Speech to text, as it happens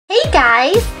Hey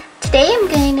guys! Today I'm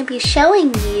going to be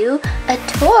showing you a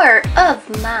tour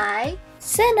of my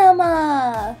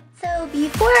cinema. So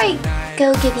before I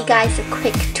go give you guys a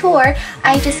quick tour,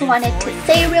 I just wanted to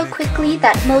say real quickly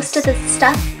that most of the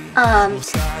stuff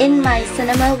in my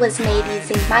cinema was made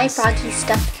using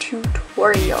myfroggystuff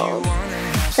tutorials.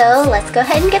 So let's go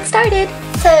ahead and get started.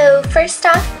 So first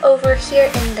off, over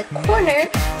here in the corner,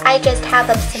 I just have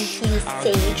up some huge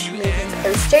stage moving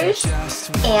posters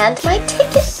and my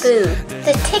ticket booth.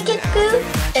 The ticket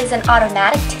booth is an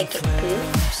automatic ticket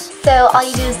booth. So all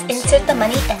you do is insert the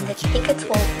money and the tickets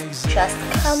will just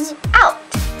come out.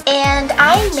 And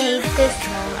I made this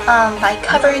by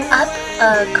covering up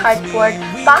a cardboard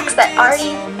box that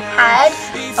already had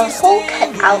a hole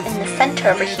cut out in the center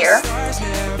over here.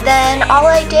 Then all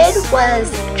I did was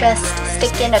just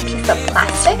stick in a piece of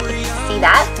plastic, if you see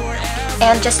that,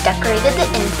 and just decorated the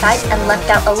inside and left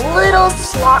out a little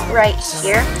slot right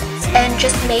here, and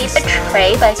just made a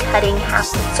tray by cutting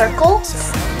half the circle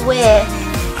with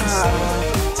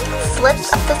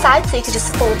slits up the side so you could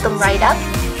just fold them right up.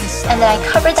 And then I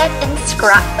covered that in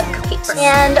scrapbook paper.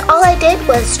 And all I did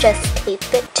was just tape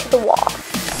it to the wall,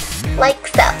 like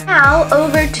so. Now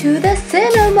over to the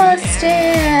cinema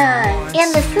stand.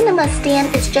 And the cinema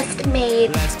stand is just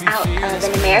made out of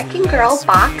an American Girl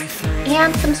box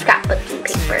and some scrapbooking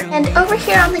paper. And over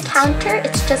here on the counter,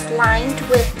 it's just lined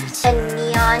with a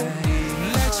neon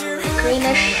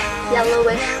greenish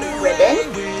yellowish ribbon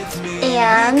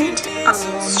and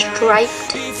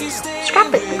striped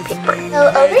scrapbooking paper. So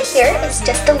over here is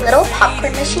just a little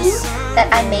popcorn machine that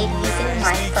I made using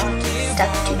my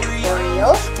myfroggystuff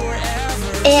tutorial.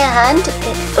 And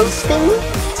it opens,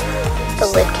 the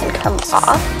lid can come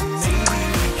off.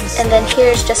 And then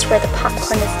here's just where the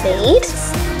popcorn is made.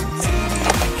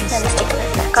 And stick the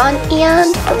lid back on,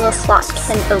 and the little slot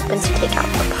can open to take out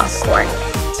the popcorn.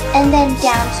 And then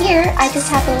down here, I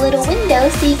just have a little window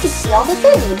so you can see all the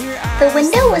food. The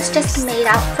window was just made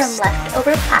out from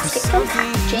leftover plastic from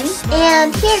packaging.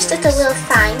 And here's just a little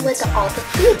sign with all the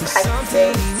food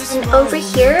prices. And over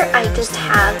here, I just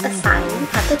have a sign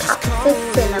at the top that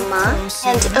says cinema.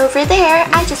 And over there,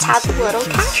 I just have a little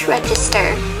cash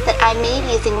register that I made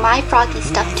using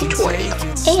myfroggystuff tutorial.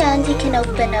 And you can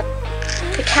open up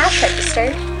the cash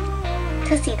register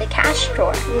to see the cash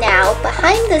drawer. Now,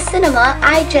 behind the cinema,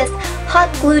 I just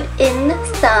hot glued in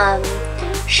some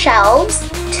shelves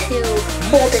to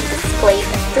hold and display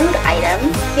the food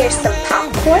items. Here's some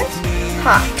popcorn,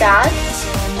 hot dogs,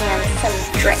 and some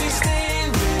drinks.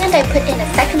 And I put in a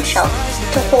second shelf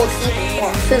to hold even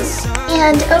more food.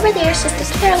 And over there is just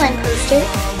a Caroline poster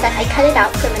that I cut it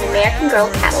out from an American Girl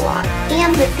catalog.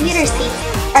 And the theater seats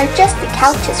are just the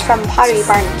couches from Pottery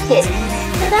Barn Kids.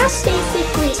 So that's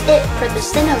basically it for the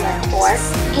cinema tour.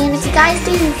 And if you guys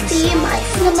didn't see my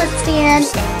cinema stand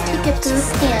and ticket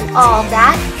booth and all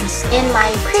that in my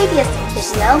previous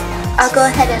video, I'll go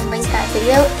ahead and link that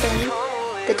video in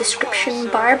the description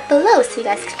bar below so you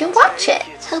guys can watch it.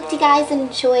 Hope you guys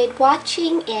enjoyed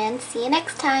watching and see you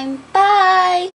next time. Bye!